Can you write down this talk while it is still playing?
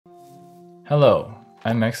Hello,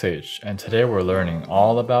 I'm XH, and today we're learning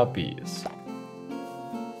all about bees.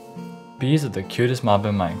 Bees are the cutest mob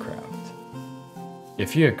in Minecraft.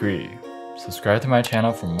 If you agree, subscribe to my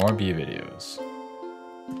channel for more bee videos.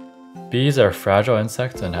 Bees are fragile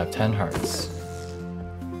insects and have 10 hearts.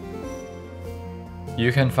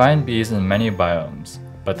 You can find bees in many biomes,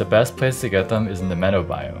 but the best place to get them is in the meadow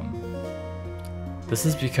biome. This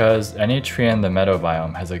is because any tree in the meadow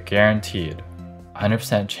biome has a guaranteed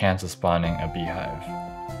 100% chance of spawning a beehive.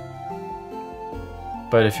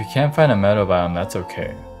 But if you can't find a meadow biome, that's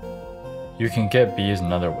okay. You can get bees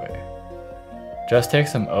another way. Just take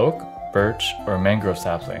some oak, birch, or mangrove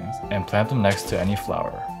saplings and plant them next to any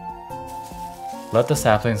flower. Let the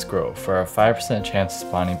saplings grow for a 5% chance of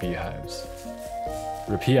spawning beehives.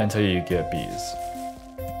 Repeat until you get bees.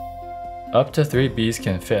 Up to 3 bees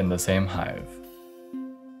can fit in the same hive.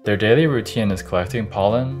 Their daily routine is collecting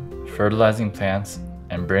pollen, fertilizing plants,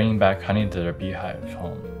 and bringing back honey to their beehive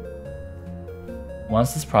home.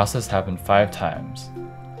 Once this process happens 5 times,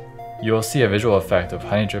 you will see a visual effect of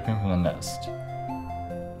honey dripping from the nest.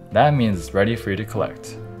 That means it's ready for you to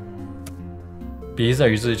collect. Bees are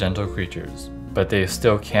usually gentle creatures, but they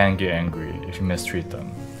still can get angry if you mistreat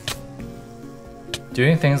them.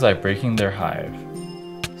 Doing things like breaking their hive,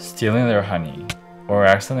 stealing their honey, or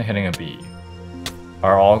accidentally hitting a bee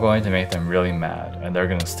are all going to make them really mad, and they're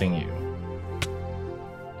going to sting you.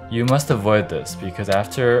 You must avoid this because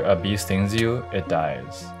after a bee stings you, it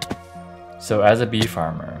dies. So as a bee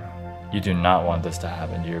farmer, you do not want this to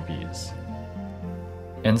happen to your bees.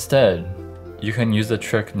 Instead, you can use the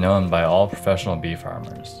trick known by all professional bee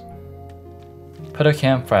farmers. Put a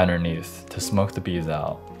campfire underneath to smoke the bees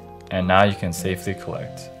out, and now you can safely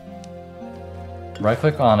collect.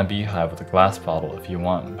 Right-click on a beehive with a glass bottle if you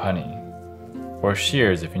want honey, or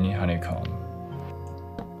shears if you need honeycomb.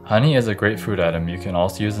 Honey is a great food item you can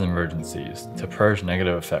also use in emergencies to purge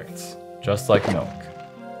negative effects, just like milk.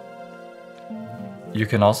 You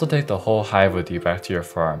can also take the whole hive with you back to your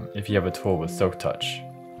farm if you have a tool with Silk Touch.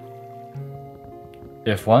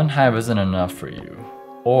 If one hive isn't enough for you,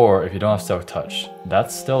 or if you don't have Silk Touch,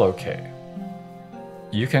 that's still okay.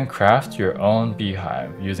 You can craft your own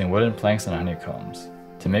beehive using wooden planks and honeycombs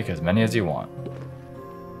to make as many as you want.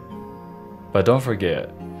 But don't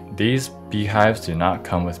forget, these beehives do not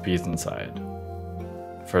come with bees inside.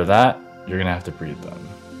 For that, you're gonna have to breed them.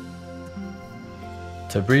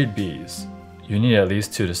 To breed bees, you need at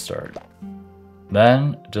least 2 to start.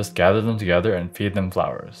 Then, just gather them together and feed them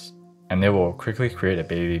flowers, and they will quickly create a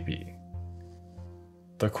baby bee.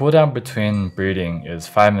 The cooldown between breeding is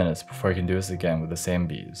 5 minutes before you can do this again with the same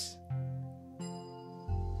bees.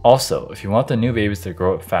 Also, if you want the new babies to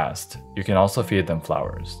grow up fast, you can also feed them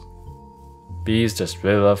flowers. Bees just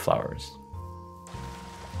really love flowers.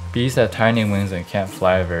 Bees have tiny wings and can't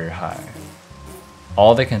fly very high.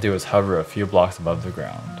 All they can do is hover a few blocks above the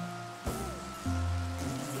ground.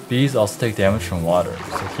 Bees also take damage from water,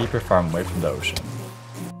 so keep your farm away from the ocean.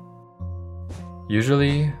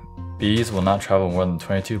 Usually, bees will not travel more than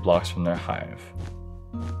 22 blocks from their hive.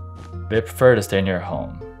 They prefer to stay near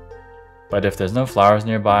home, but if there's no flowers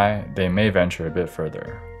nearby, they may venture a bit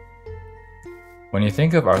further. When you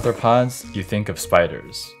think of arthropods, you think of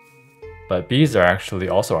spiders, but bees are actually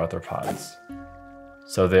also arthropods,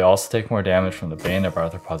 so they also take more damage from the Bane of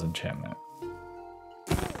Arthropods enchantment.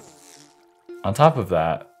 On top of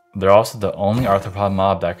that, they're also the only arthropod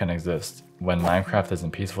mob that can exist when Minecraft is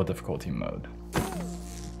in peaceful difficulty mode.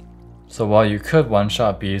 So while you could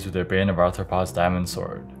one-shot bees with their Bane of Arthropods diamond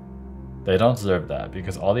sword, they don't deserve that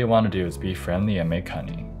because all they want to do is be friendly and make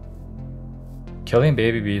honey. Killing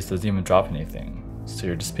baby bees doesn't even drop anything, so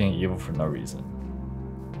you're just being evil for no reason.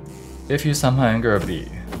 If you somehow anger a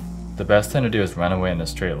bee, the best thing to do is run away in a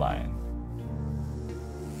straight line.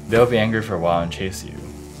 They'll be angry for a while and chase you,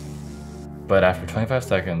 but after 25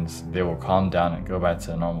 seconds, they will calm down and go back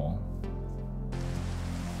to normal.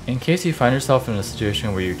 In case you find yourself in a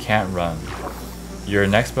situation where you can't run, your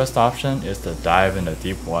next best option is to dive into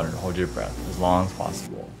deep water and hold your breath as long as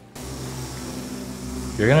possible.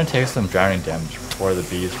 You're going to take some drowning damage before the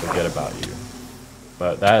bees forget about you,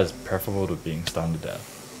 but that is preferable to being stung to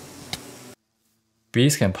death.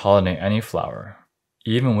 Bees can pollinate any flower,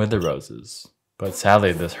 even with the roses, but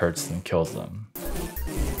sadly this hurts and kills them.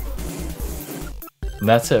 And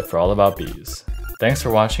that's it for all about bees. Thanks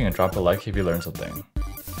for watching and drop a like if you learned something.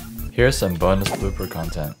 Here's some bonus blooper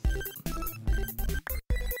content.